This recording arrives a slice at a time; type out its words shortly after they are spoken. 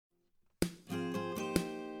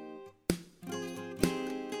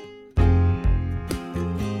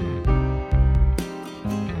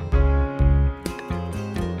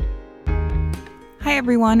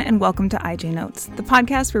everyone, and welcome to IJ Notes, the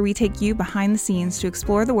podcast where we take you behind the scenes to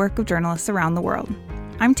explore the work of journalists around the world.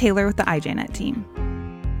 I'm Taylor with the IJNet team.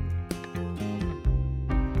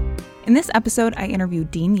 In this episode, I interview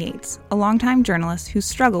Dean Yates, a longtime journalist whose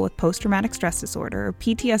struggle with post-traumatic stress disorder, or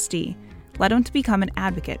PTSD, led him to become an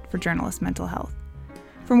advocate for journalists' mental health.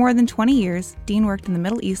 For more than 20 years, Dean worked in the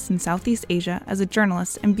Middle East and Southeast Asia as a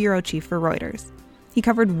journalist and bureau chief for Reuters. He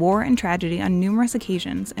covered war and tragedy on numerous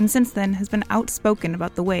occasions, and since then has been outspoken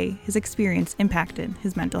about the way his experience impacted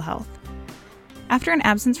his mental health. After an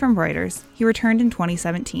absence from Reuters, he returned in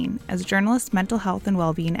 2017 as a journalist mental health and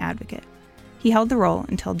well-being advocate. He held the role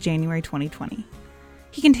until January 2020.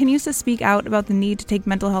 He continues to speak out about the need to take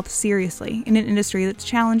mental health seriously in an industry that's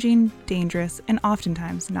challenging, dangerous, and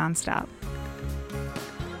oftentimes nonstop.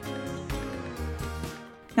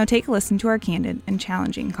 Now take a listen to our candid and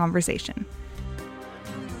challenging conversation.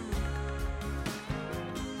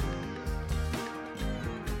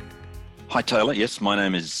 Hi, Taylor. Yes, my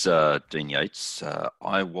name is Dean Yates.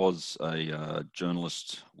 I was a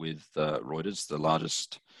journalist with Reuters, the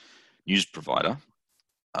largest news provider,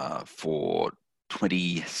 for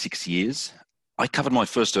 26 years. I covered my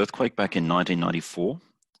first earthquake back in 1994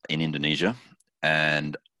 in Indonesia,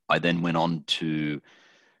 and I then went on to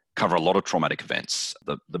cover a lot of traumatic events,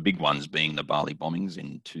 the big ones being the Bali bombings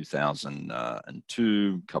in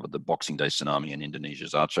 2002, covered the Boxing Day tsunami in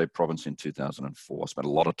Indonesia's Aceh province in 2004, spent a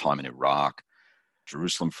lot of time in Iraq,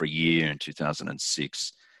 Jerusalem for a year in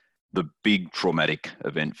 2006. The big traumatic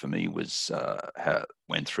event for me was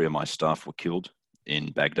when 3 of my staff were killed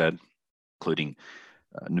in Baghdad, including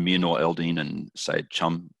Namir Noor Eldin and Sayed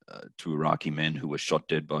Chum, 2 Iraqi men who were shot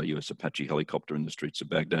dead by a US Apache helicopter in the streets of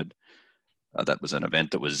Baghdad. That was an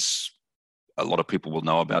event that was a lot of people will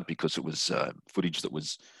know about because it was footage that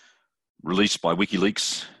was released by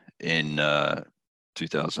WikiLeaks in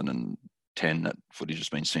 2010. That footage has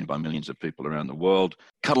been seen by millions of people around the world.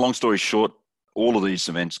 Cut a long story short, all of these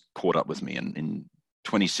events caught up with me. And in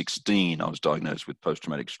 2016, I was diagnosed with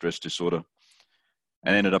post-traumatic stress disorder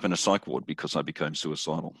and ended up in a psych ward because I became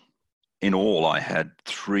suicidal. In all, I had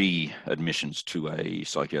 3 admissions to a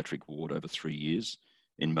psychiatric ward over 3 years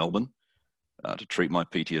in Melbourne. To treat my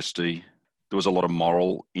PTSD. There was a lot of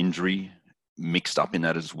moral injury mixed up in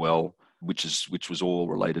that as well, which was all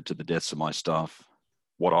related to the deaths of my staff.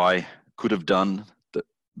 What I could have done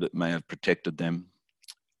that may have protected them.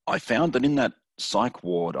 I found that in that psych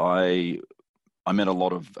ward, I met a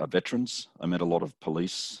lot of veterans. I met a lot of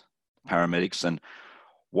police, paramedics, and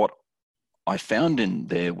what I found in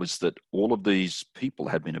there was that all of these people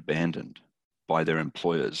had been abandoned by their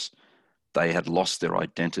employers. They had lost their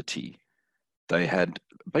identity. They had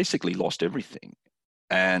basically lost everything.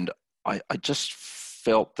 And I just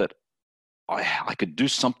felt that I could do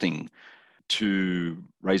something to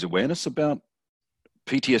raise awareness about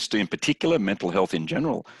PTSD in particular, mental health in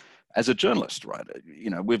general, as a journalist, right?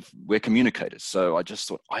 You know, we're communicators. So I just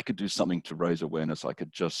thought I could do something to raise awareness. I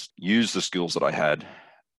could just use the skills that I had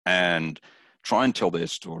and try and tell their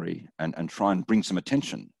story and try and bring some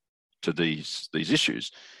attention to these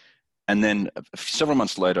issues. And then several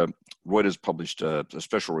months later, Reuters published a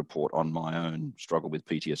special report on my own struggle with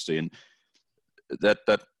PTSD. And that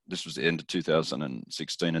this was the end of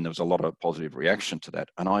 2016, and there was a lot of positive reaction to that.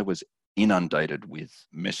 And I was inundated with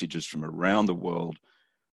messages from around the world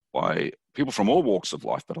by people from all walks of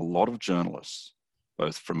life, but a lot of journalists,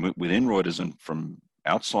 both from within Reuters and from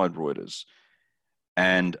outside Reuters.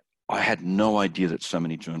 And I had no idea that so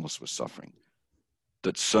many journalists were suffering,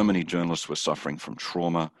 from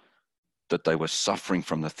trauma, that they were suffering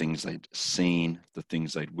from the things they'd seen, the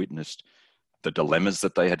things they'd witnessed, the dilemmas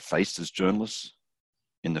that they had faced as journalists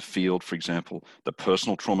in the field, for example, the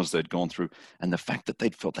personal traumas they'd gone through, and the fact that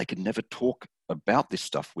they'd felt they could never talk about this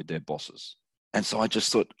stuff with their bosses. And so I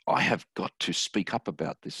just thought, I have got to speak up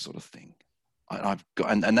about this sort of thing.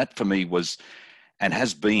 And that for me was, and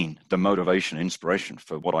has been, the motivation, inspiration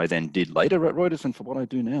for what I then did later at Reuters and for what I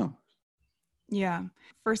do now. Yeah.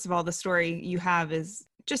 First of all, the story you have is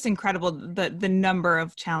just incredible, the number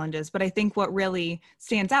of challenges. But I think what really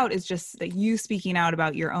stands out is just that you speaking out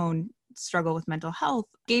about your own struggle with mental health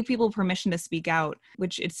gave people permission to speak out,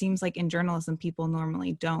 which it seems like in journalism, people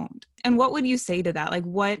normally don't. And what would you say to that? Like,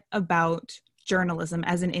 what about journalism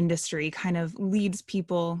as an industry kind of leads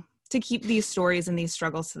people to keep these stories and these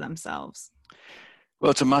struggles to themselves?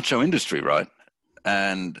 Well, it's a macho industry, right?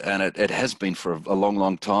 And it has been for a long,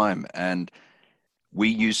 long time. And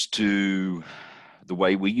the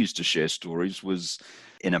way we used to share stories was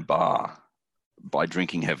in a bar by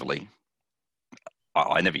drinking heavily.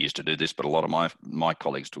 I never used to do this, but a lot of my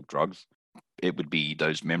colleagues took drugs.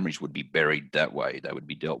 Those memories would be buried that way. They would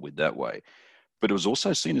be dealt with that way. But it was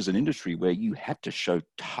also seen as an industry where you had to show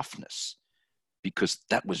toughness, because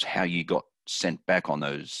that was how you got sent back on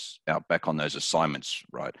those assignments,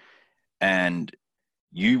 right? And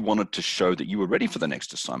you wanted to show that you were ready for the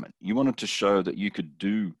next assignment. You wanted to show that you could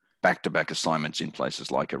do back-to-back assignments in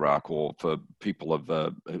places like Iraq, or for people of,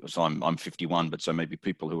 so I'm 51, but so maybe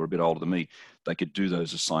people who are a bit older than me, they could do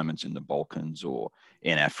those assignments in the Balkans or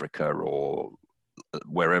in Africa or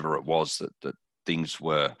wherever it was that things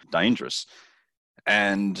were dangerous.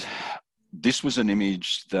 And this was an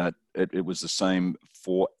image that it was the same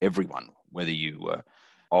for everyone, whether you were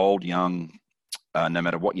old, young, no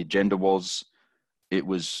matter what your gender was. It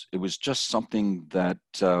was just something that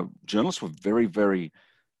journalists were very, very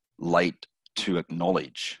late to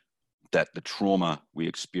acknowledge, that the trauma we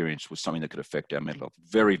experienced was something that could affect our mental health.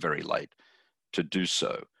 Very, very late to do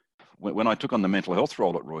so. When I took on the mental health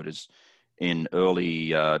role at Reuters in early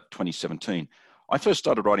 2017, I first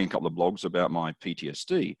started writing a couple of blogs about my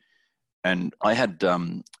PTSD. And I had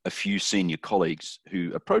a few senior colleagues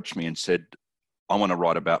who approached me and said, I want to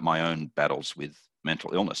write about my own battles with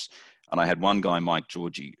mental illness. And I had one guy, Mike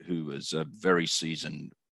Georgie, who was a very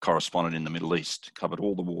seasoned correspondent in the Middle East, covered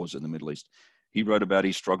all the wars in the Middle East. He wrote about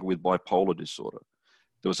his struggle with bipolar disorder.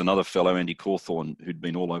 There was another fellow, Andy Cawthorne, who'd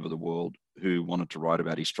been all over the world, who wanted to write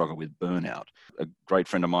about his struggle with burnout. A great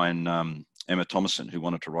friend of mine, Emma Thomason, who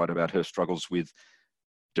wanted to write about her struggles with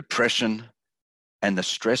depression and the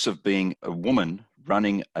stress of being a woman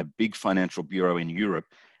running a big financial bureau in Europe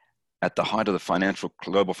at the height of the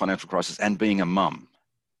global financial crisis, and being a mum.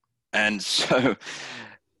 And so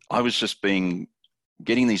I was just getting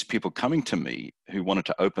these people coming to me who wanted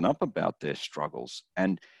to open up about their struggles.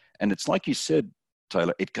 And it's like you said,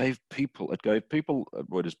 Taylor, it gave people at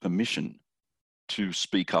Reuters permission to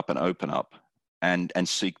speak up and open up and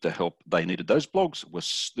seek the help they needed. Those blogs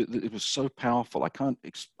it was so powerful. I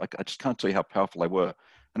just can't tell you how powerful they were.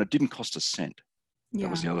 And it didn't cost a cent. Yeah.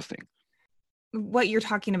 That was the other thing. What you're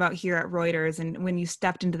talking about here at Reuters, and when you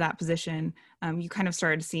stepped into that position, you kind of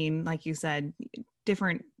started seeing, like you said,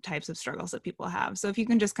 different types of struggles that people have. So if you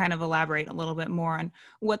can just kind of elaborate a little bit more on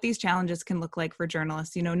what these challenges can look like for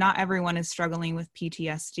journalists. You know, not everyone is struggling with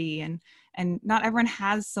PTSD, and not everyone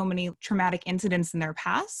has so many traumatic incidents in their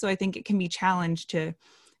past. So I think it can be challenged to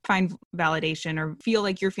find validation or feel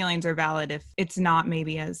like your feelings are valid if it's not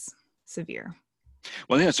maybe as severe.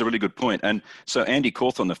 Well, yeah, it's a really good point. And so Andy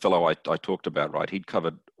Cawthorne, the fellow I talked about, right, he'd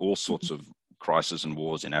covered all sorts of crises and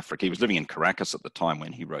wars in Africa. He was living in Caracas at the time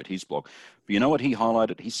when he wrote his blog. But you know what he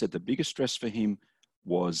highlighted? He said the biggest stress for him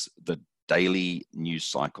was the daily news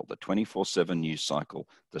cycle, the 24/7 news cycle,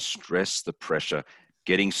 the stress, the pressure,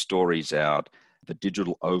 getting stories out, the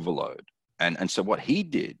digital overload. And so what he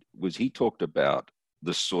did was he talked about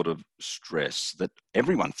the sort of stress that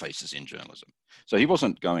everyone faces in journalism. So he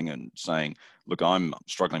wasn't going and saying, look, I'm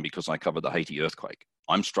struggling because I covered the Haiti earthquake.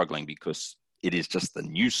 I'm struggling because it is just the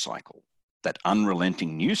news cycle, that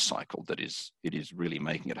unrelenting news cycle it is really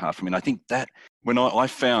making it hard for me. And I think that when I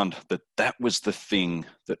found that was the thing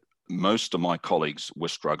that most of my colleagues were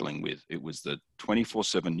struggling with, it was the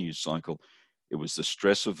 24/7 news cycle. It was the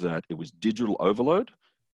stress of that. It was digital overload,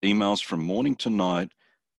 emails from morning to night,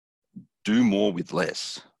 do more with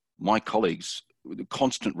less. My colleagues, the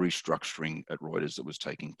constant restructuring at Reuters that was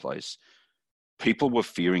taking place, people were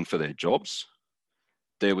fearing for their jobs.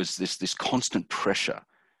 There was this constant pressure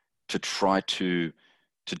to try to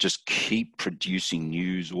just keep producing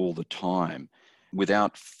news all the time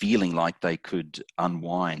without feeling like they could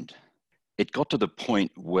unwind. It got to the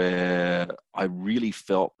point where I really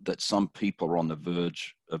felt that some people are on the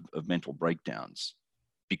verge of mental breakdowns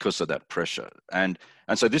because of that pressure. And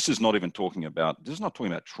so this is not talking about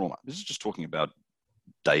trauma. This is just talking about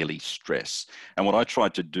daily stress. And what I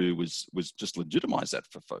tried to do was just legitimize that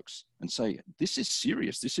for folks and say, this is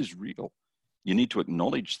serious, this is real. You need to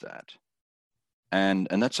acknowledge that. And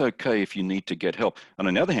that's okay if you need to get help. And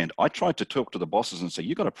on the other hand, I tried to talk to the bosses and say,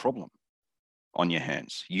 you got a problem on your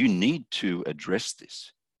hands. You need to address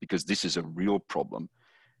this because this is a real problem.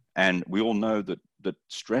 And we all know that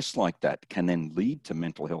stress like that can then lead to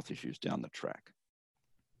mental health issues down the track.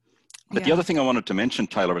 But the other thing I wanted to mention,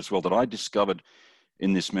 Taylor, as well, that I discovered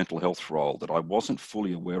in this mental health role that I wasn't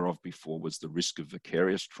fully aware of before was the risk of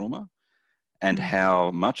vicarious trauma and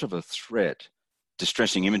how much of a threat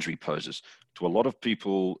distressing imagery poses to a lot of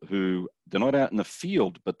people who they're not out in the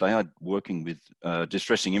field, but they are working with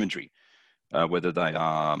distressing imagery, whether they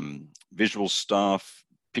are visual staff,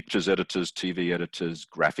 pictures editors, TV editors,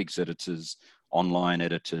 graphics editors, online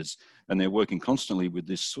editors, and they're working constantly with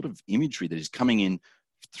this sort of imagery that is coming in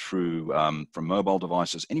through from mobile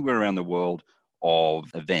devices anywhere around the world of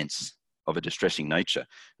events of a distressing nature.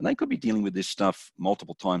 And they could be dealing with this stuff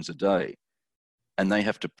multiple times a day. And they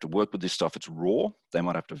have to work with this stuff. It's raw. They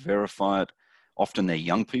might have to verify it. Often they're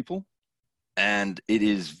young people. And it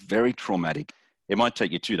is very traumatic. It might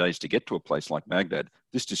take you 2 days to get to a place like Baghdad.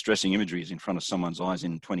 This distressing imagery is in front of someone's eyes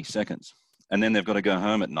in 20 seconds. And then they've got to go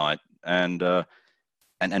home at night and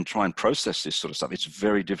try and process this sort of stuff. It's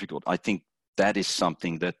very difficult. I think that is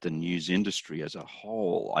something that the news industry as a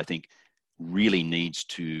whole, I think, really needs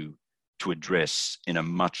to address in a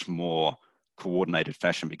much more coordinated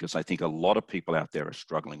fashion, because I think a lot of people out there are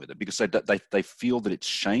struggling with it because they feel that it's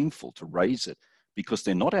shameful to raise it because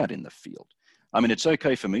they're not out in the field. I mean, it's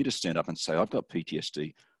okay for me to stand up and say, I've got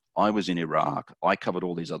PTSD. I was in Iraq. I covered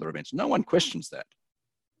all these other events. No one questions that.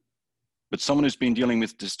 But someone who's been dealing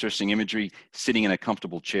with distressing imagery, sitting in a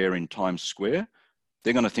comfortable chair in Times Square,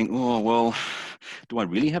 they're going to think, oh, well, do I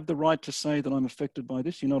really have the right to say that I'm affected by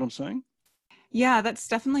this? You know what I'm saying? Yeah, that's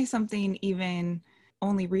definitely something even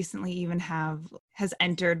only recently even has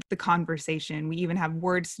entered the conversation. We even have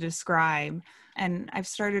words to describe. And I've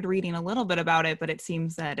started reading a little bit about it, but it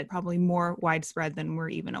seems that it's probably more widespread than we're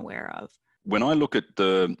even aware of. When I looked at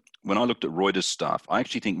Reuters staff, I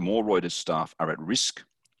actually think more Reuters staff are at risk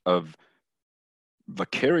of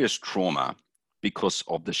vicarious trauma because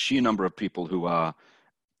of the sheer number of people who are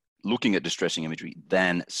looking at distressing imagery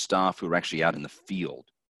than staff who are actually out in the field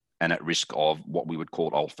and at risk of what we would call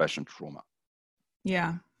old-fashioned trauma.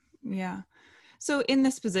 Yeah. So in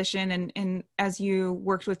this position and as you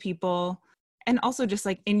worked with people and also just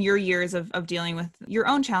like in your years of dealing with your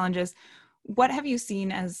own challenges, what have you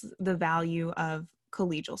seen as the value of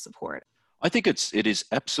collegial support? I think it is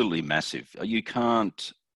absolutely massive. You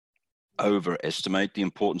can't overestimate the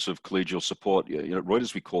importance of collegial support. At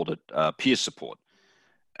Reuters, we called it peer support.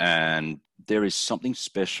 And there is something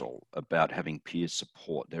special about having peer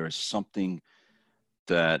support. There is something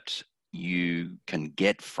that you can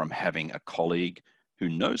get from having a colleague who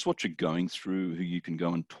knows what you're going through, who you can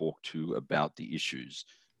go and talk to about the issues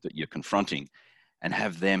that you're confronting, and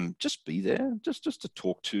have them just be there, just to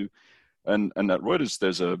talk to. And at Reuters,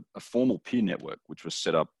 there's a formal peer network, which was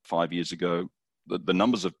set up 5 years ago. The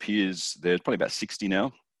numbers of peers, there's probably about 60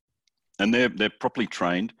 now, and they're properly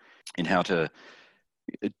trained in how to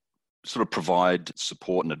sort of provide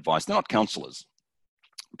support and advice. They're not counselors,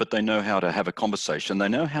 but they know how to have a conversation. They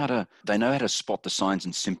know how to spot the signs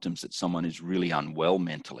and symptoms that someone is really unwell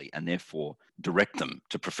mentally, and therefore direct them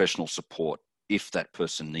to professional support if that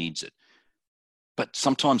person needs it. But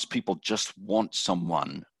sometimes people just want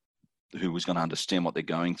someone who is going to understand what they're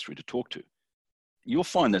going through to talk to. You'll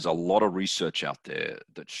find there's a lot of research out there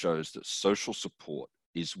that shows that social support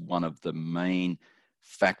is one of the main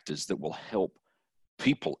factors that will help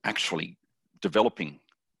people actually developing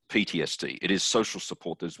PTSD. It is social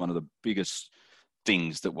support that is one of the biggest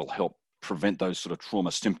things that will help prevent those sort of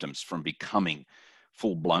trauma symptoms from becoming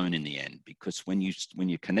full blown in the end. Because when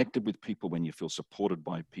you're connected with people, when you feel supported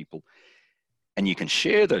by people, and you can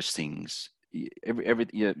share those things,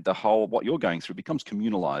 the whole what you're going through becomes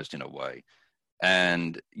communalized in a way,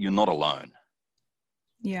 and you're not alone.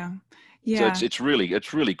 Yeah. So it's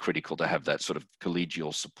really critical to have that sort of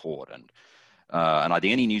collegial support, and I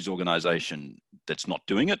think any news organization that's not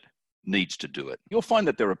doing it needs to do it. You'll find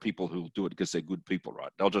that there are people who will do it because they're good people,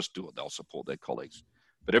 right? They'll just do it. They'll support their colleagues.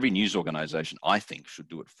 But every news organization, I think, should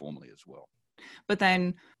do it formally as well. But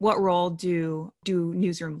then what role do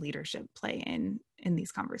newsroom leadership play in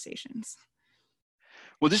these conversations?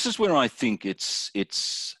 Well, this is where I think it's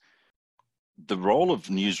the role of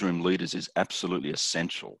newsroom leaders is absolutely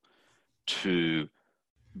essential to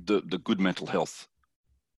the good mental health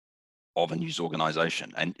of a news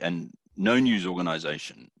organization. And no news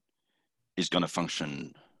organization is going to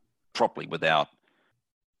function properly without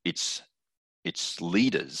its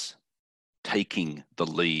leaders taking the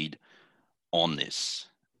lead on this.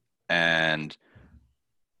 And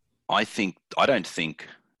I don't think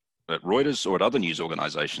at Reuters or at other news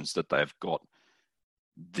organizations that they've got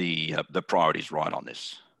the priorities right on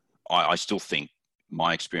this. I still think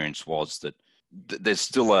my experience was that there's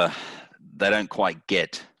still they don't quite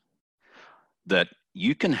get that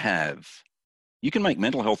you can make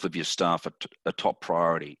mental health of your staff a top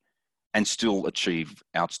priority and still achieve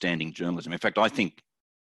outstanding journalism. In fact, I think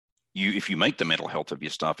if you make the mental health of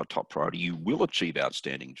your staff a top priority, you will achieve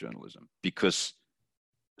outstanding journalism, because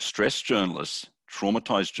stressed journalists,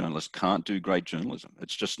 traumatized journalists can't do great journalism.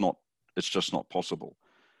 It's just not possible.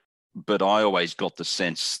 But I always got the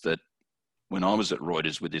sense that when I was at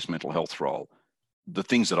Reuters with this mental health role, the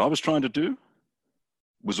things that I was trying to do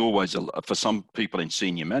was always, for some people in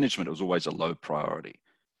senior management, it was always a low priority.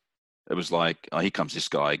 It was like, oh, here comes this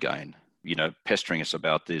guy again, pestering us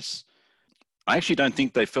about this. I actually don't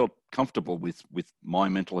think they felt comfortable with my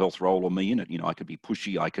mental health role or me in it. I could be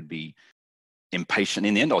pushy, I could be impatient.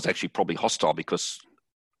 In the end, I was actually probably hostile because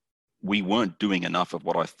we weren't doing enough of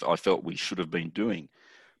what I felt we should have been doing.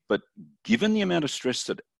 But given the amount of stress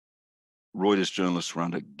that Reuters journalists were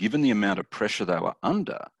under, given the amount of pressure they were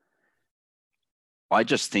under, I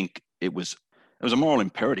just think it was a moral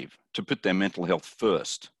imperative to put their mental health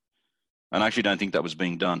first. And I actually don't think that was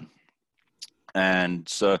being done. And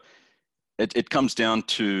so it comes down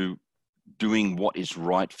to doing what is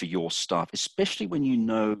right for your staff, especially when you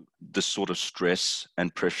know the sort of stress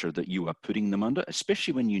and pressure that you are putting them under,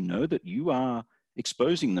 especially when you know that you are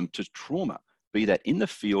exposing them to trauma, be that in the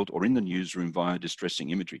field or in the newsroom via distressing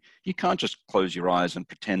imagery. You can't just close your eyes and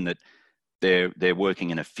pretend that they're working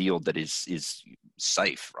in a field that is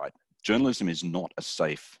safe, right? Journalism is not a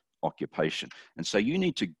safe occupation. And so you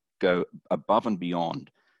need to go above and beyond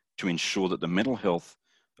to ensure that the mental health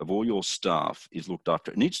of all your staff is looked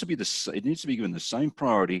after. It needs to be given the same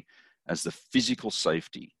priority as the physical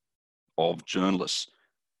safety of journalists,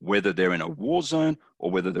 whether they're in a war zone or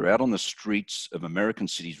whether they're out on the streets of American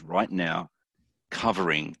cities right now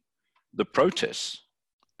covering the protests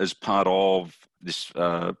as part of this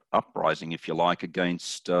uprising, if you like,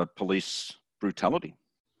 against police brutality.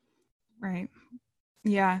 Right.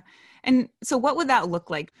 Yeah. And so what would that look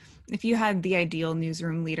like if you had the ideal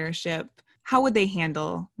newsroom leadership? How would they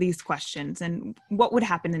handle these questions, and what would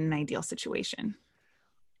happen in an ideal situation?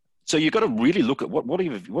 So you've got to really look at what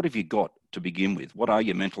have you got to begin with? What are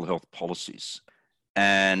your mental health policies?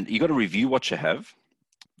 And you've got to review what you have.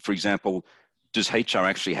 For example, does HR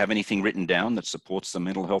actually have anything written down that supports the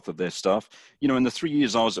mental health of their staff? In the 3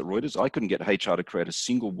 years I was at Reuters, I couldn't get HR to create a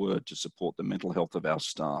single word to support the mental health of our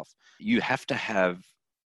staff. You have to have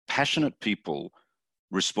passionate people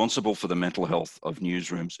responsible for the mental health of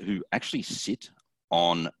newsrooms who actually sit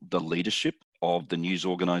on the leadership of the news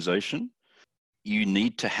organization. You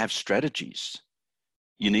need to have strategies.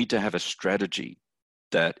 You need to have a strategy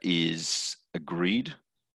that is agreed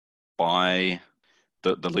by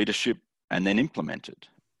the leadership and then implemented.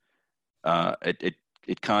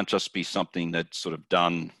 It can't just be something that's sort of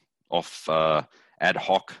done off ad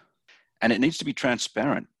hoc, and it needs to be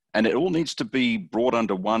transparent, and it all needs to be brought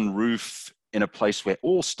under one roof in a place where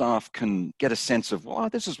all staff can get a sense of, well,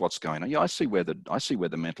 this is what's going on. Yeah, I see where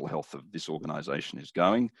the mental health of this organization is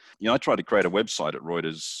going. I tried to create a website at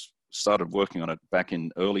Reuters, started working on it back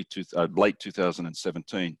in late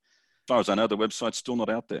 2017. As far as I know, the website's still not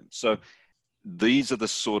out there. So this is the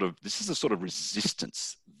sort of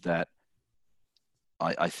resistance that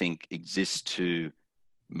I think exists to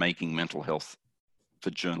making mental health for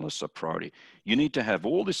journalists a priority. You need to have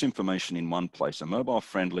all this information in one place, a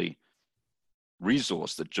mobile-friendly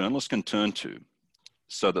resource that journalists can turn to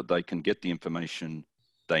so that they can get the information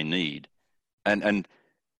they need, and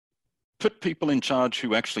put people in charge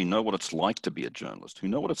who actually know what it's like to be a journalist, who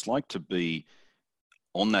know what it's like to be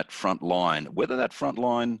on that front line, whether that front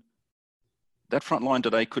line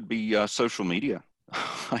today could be social media.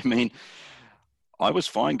 I mean, I was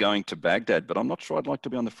fine going to Baghdad, but I'm not sure I'd like to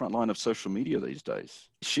be on the front line of social media these days.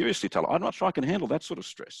 Seriously, Tyler, I'm not sure I can handle that sort of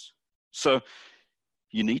stress. So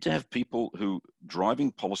you need to have people who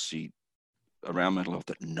driving policy around mental health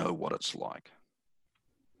that know what it's like.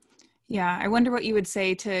 Yeah, I wonder what you would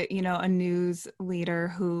say to, a news leader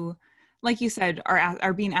who, like you said,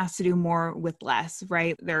 are being asked to do more with less,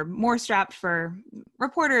 right? They're more strapped for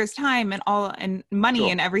reporters' time and money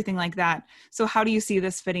Sure. and everything like that. So how do you see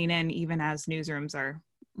this fitting in, even as newsrooms are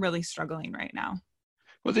really struggling right now?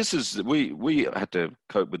 Well, we had to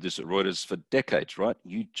cope with this at Reuters for decades, right?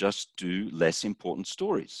 You just do less important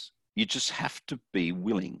stories. You just have to be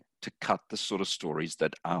willing to cut the sort of stories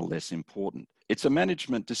that are less important. It's a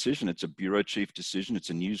management decision. It's a bureau chief decision.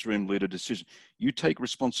 It's a newsroom leader decision. You take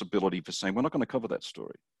responsibility for saying, we're not going to cover that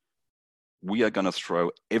story. We are going to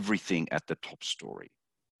throw everything at the top story.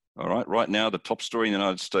 All right. Right now, the top story in the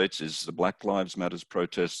United States is the Black Lives Matters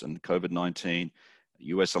protests and COVID-19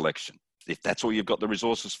 US election. If that's all you've got the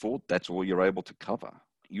resources for, that's all you're able to cover.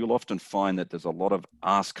 You'll often find that there's a lot of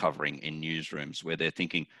arse covering in newsrooms where they're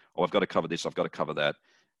thinking, oh, I've got to cover this, I've got to cover that.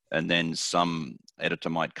 And then some editor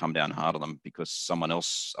might come down hard on them because someone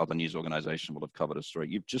else, other news organization will have covered a story.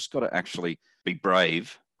 You've just got to actually be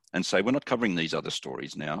brave and say, we're not covering these other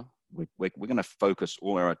stories now. We're going to focus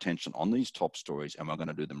all our attention on these top stories and we're going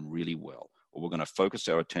to do them really well. Or we're going to focus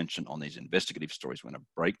our attention on these investigative stories. We're going to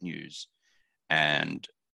break news, and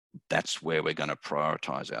that's where we're going to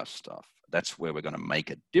prioritize our stuff. That's where we're going to make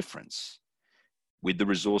a difference with the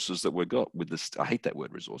resources that we've got, I hate that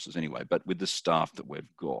word resources anyway, but with the staff that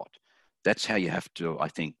we've got. That's how you have to, I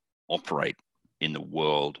think, operate in the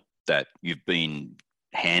world that you've been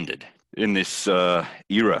handed in this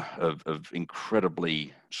era of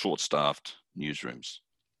incredibly short-staffed newsrooms.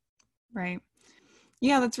 Right.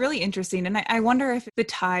 Yeah, that's really interesting. And I wonder if the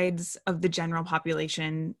tides of the general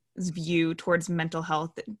population's view towards mental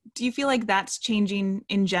health, do you feel like that's changing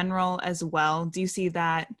in general as well? Do you see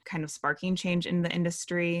that kind of sparking change in the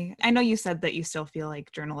industry? I know you said that you still feel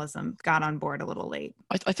like journalism got on board a little late.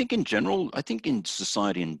 I think in general, I think in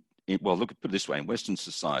society, well, look, put it this way, in Western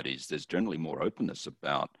societies, there's generally more openness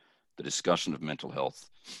about the discussion of mental health,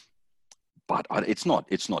 but it's not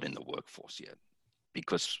in the workforce yet,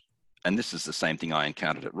 because, and this is the same thing I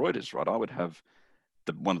encountered at Reuters, right? I would have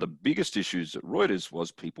one of the biggest issues at Reuters was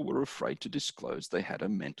people were afraid to disclose they had a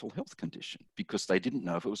mental health condition because they didn't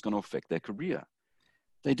know if it was going to affect their career.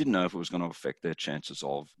 They didn't know if it was going to affect their chances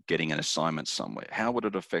of getting an assignment somewhere. How would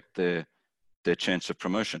it affect their chance of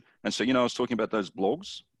promotion? And so, I was talking about those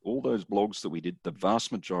blogs. All those blogs that we did, the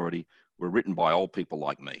vast majority were written by old people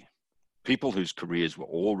like me, people whose careers were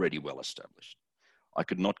already well established. I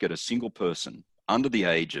could not get a single person under the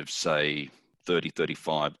age of, say, 30,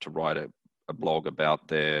 35 to write a blog about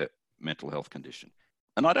their mental health condition.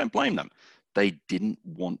 And I don't blame them. They didn't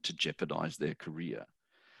want to jeopardize their career.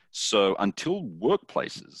 So until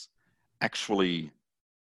workplaces actually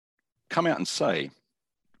come out and say,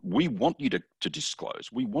 we want you to disclose,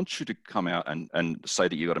 we want you to come out and say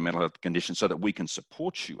that you've got a mental health condition so that we can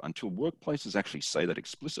support you, until workplaces actually say that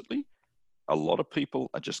explicitly, a lot of people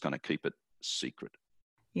are just going to keep it secret.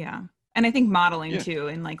 Yeah. And I think modeling too,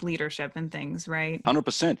 in like leadership and things, right?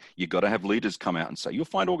 100%. You've got to have leaders come out and say, you'll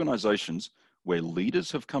find organizations where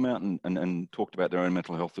leaders have come out and talked about their own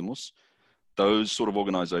mental health illness. Those sort of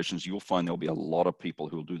organizations, you'll find there'll be a lot of people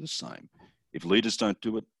who will do the same. If leaders don't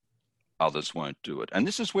do it, others won't do it. And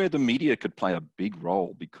this is where the media could play a big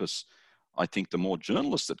role, because I think the more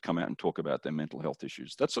journalists that come out and talk about their mental health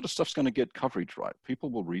issues, that sort of stuff's going to get coverage, right? People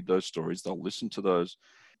will read those stories, they'll listen to those.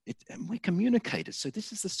 And we communicate it. So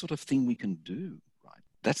this is the sort of thing we can do, right?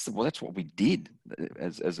 That's what we did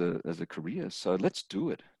as a career. So let's do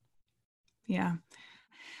it. Yeah.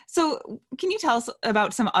 So can you tell us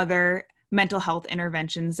about some other mental health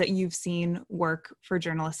interventions that you've seen work for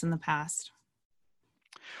journalists in the past?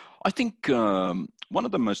 I think one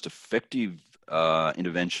of the most effective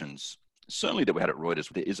interventions, certainly that we had at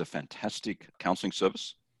Reuters, there is a fantastic counseling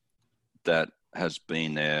service that has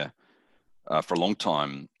been there for a long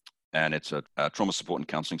time, and it's a trauma support and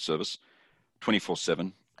counseling service,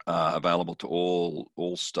 24/7, available to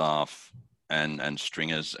all staff and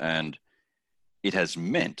stringers, and it has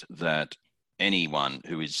meant that anyone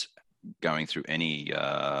who is going through any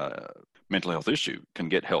mental health issue can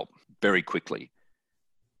get help very quickly.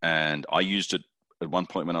 And I used it at one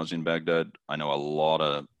point when I was in Baghdad. I know a lot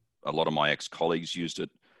of my ex-colleagues used it.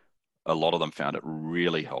 A lot of them found it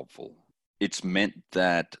really helpful. It's meant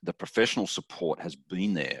that the professional support has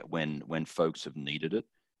been there when folks have needed it.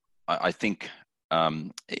 I think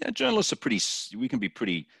journalists we can be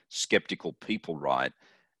pretty skeptical people, right?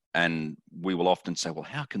 And we will often say, well,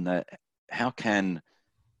 how can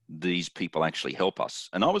these people actually help us?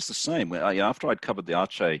 And I was the same. After I'd covered the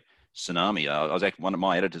Aceh tsunami, one of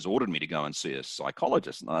my editors ordered me to go and see a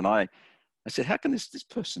psychologist. And I said, how can this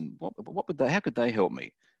person, how could they help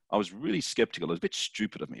me? I was really skeptical. It was a bit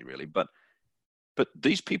stupid of me, really, but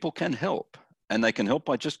these people can help, and they can help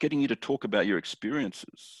by just getting you to talk about your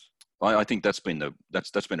experiences. I think that's been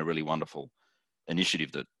a really wonderful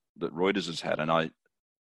initiative that Reuters has had. And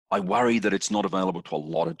I worry that it's not available to a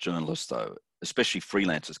lot of journalists, though, especially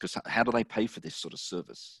freelancers, because how do they pay for this sort of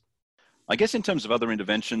service? I guess in terms of other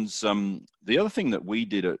interventions, the other thing that we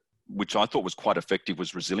did, which I thought was quite effective,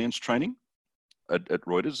 was resilience training at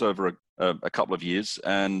Reuters over a couple of years.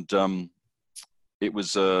 And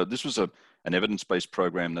this was an evidence-based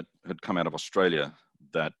program that had come out of Australia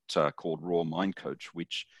that called Raw Mind Coach,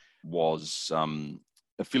 which was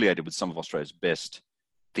affiliated with some of Australia's best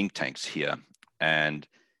think tanks here. And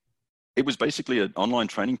it was basically an online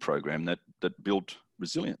training program that built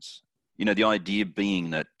resilience. The idea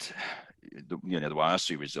being that, the way I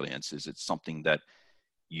see resilience is it's something that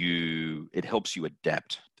it helps you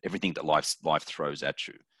adapt everything that life throws at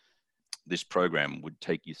you. This program would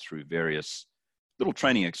take you through various little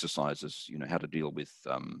training exercises, how to deal with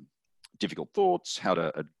difficult thoughts, how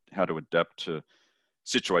to adapt to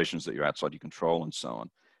situations that you're outside your control, and so on.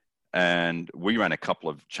 And we ran a couple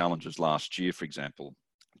of challenges last year, for example,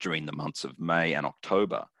 during the months of May and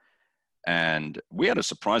October. And we had a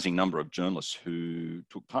surprising number of journalists who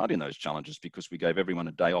took part in those challenges because we gave everyone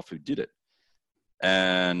a day off who did it.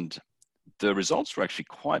 And the results were actually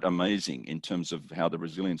quite amazing in terms of how the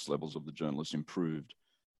resilience levels of the journalists improved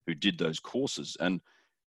who did those courses. And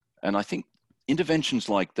And I think interventions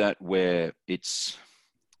like that, where it's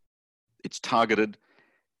targeted,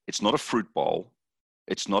 it's not a fruit bowl,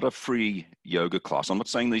 it's not a free yoga class. I'm not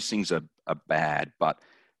saying these things are bad, but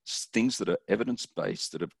things that are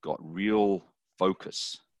evidence-based, that have got real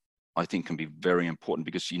focus, I think can be very important,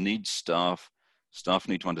 because you need staff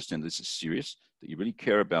need to understand this is serious, that you really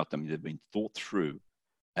care about them, they've been thought through.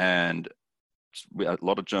 And a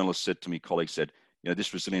lot of journalists said to me, colleagues said,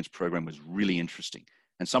 this resilience program was really interesting.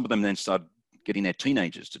 And some of them then started getting their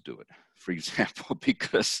teenagers to do it, for example,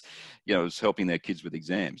 because, it was helping their kids with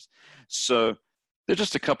exams. So they're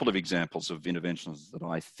just a couple of examples of interventions that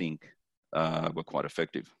I think were quite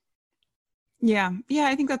effective. Yeah,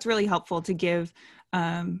 I think that's really helpful to give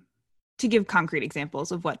concrete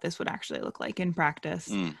examples of what this would actually look like in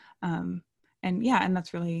practice. And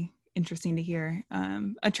that's really interesting to hear,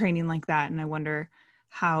 a training like that. And I wonder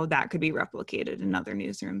how that could be replicated in other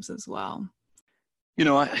newsrooms as well.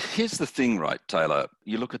 Here's the thing, right, Taylor?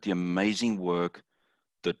 You look at the amazing work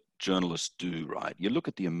that journalists do, right? You look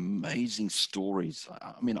at the amazing stories.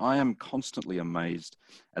 I mean, I am constantly amazed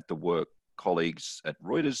at the work colleagues at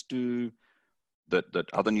Reuters do, that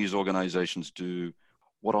other news organizations do.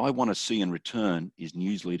 What I want to see in return is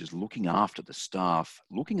news leaders looking after the staff,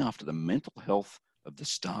 looking after the mental health of the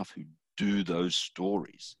staff who do those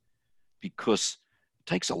stories, because it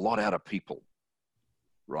takes a lot out of people,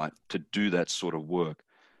 right, to do that sort of work.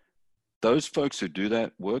 Those folks who do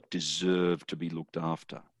that work deserve to be looked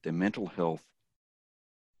after. Their mental health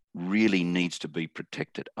really needs to be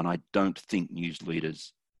protected. And I don't think news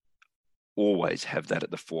leaders always have that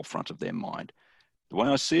at the forefront of their mind. The way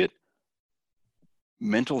I see it,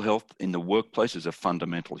 mental health in the workplace is a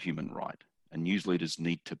fundamental human right, and news leaders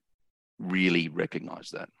need to really recognize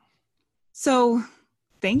that. So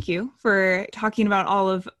thank you for talking about all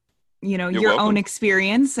of your welcome. own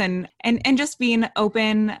experience and just being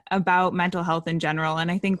open about mental health in general. And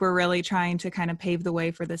I think we're really trying to kind of pave the way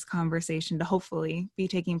for this conversation to hopefully be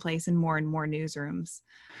taking place in more and more newsrooms.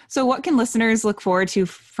 So what can listeners look forward to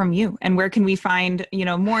from you, and where can we find,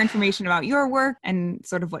 more information about your work, and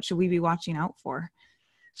sort of what should we be watching out for?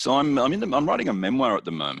 So I'm writing a memoir at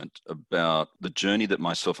the moment about the journey that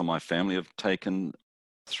myself and my family have taken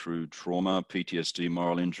through trauma, PTSD,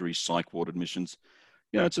 moral injury, psych ward admissions.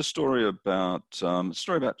 It's a story about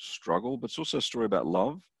struggle, but it's also a story about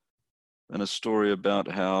love, and a story about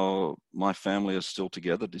how my family is still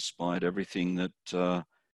together despite everything that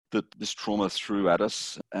this trauma threw at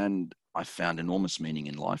us. And I found enormous meaning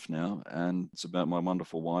in life now, and it's about my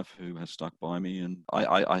wonderful wife who has stuck by me. And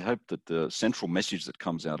I hope that the central message that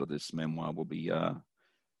comes out of this memoir will be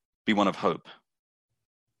one of hope.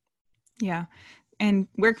 Yeah. And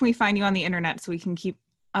where can we find you on the internet so we can keep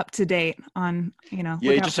up to date on, you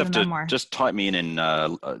just have to just type me in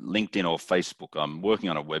LinkedIn or Facebook. I'm working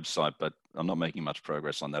on a website, but I'm not making much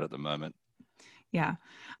progress on that at the moment. Yeah.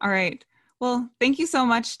 All right. Well, thank you so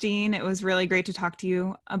much, Dean. It was really great to talk to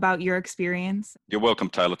you about your experience. You're welcome,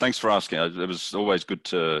 Taylor. Thanks for asking. It was always good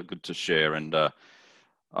to share. And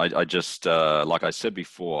I just, like I said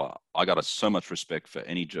before, I got so much respect for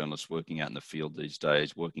any journalist working out in the field these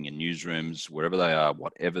days, working in newsrooms, wherever they are,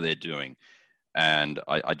 whatever they're doing. And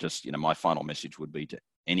I just, my final message would be to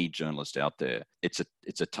any journalist out there. It's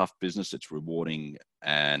a tough business. It's rewarding,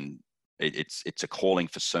 and it's a calling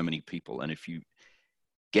for so many people. And if you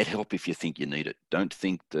get help if you think you need it, don't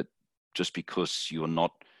think that just because you're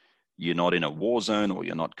not in a war zone or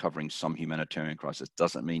you're not covering some humanitarian crisis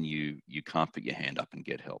doesn't mean you can't put your hand up and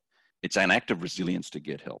get help. It's an act of resilience to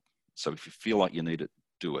get help. So if you feel like you need it,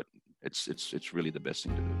 do it. It's really the best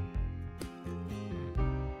thing to do.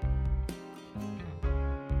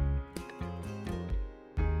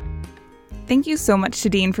 Thank you so much to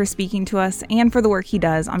Dean for speaking to us and for the work he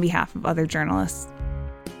does on behalf of other journalists.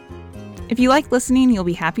 If you like listening, you'll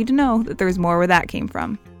be happy to know that there's more where that came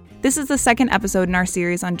from. This is the second episode in our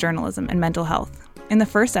series on journalism and mental health. In the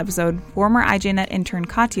first episode, former IJNet intern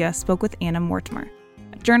Katya spoke with Anna Mortimer,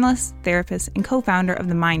 a journalist, therapist, and co-founder of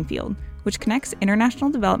The Minefield, which connects international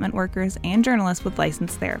development workers and journalists with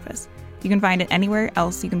licensed therapists. You can find it anywhere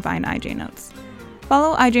else you can find IJ Notes.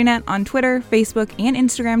 Follow IJNet on Twitter, Facebook, and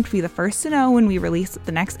Instagram to be the first to know when we release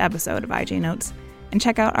the next episode of IJ Notes. And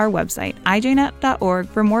check out our website, ijnet.org,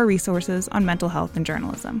 for more resources on mental health and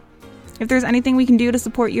journalism. If there's anything we can do to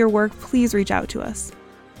support your work, please reach out to us.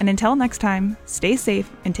 And until next time, stay safe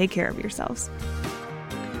and take care of yourselves.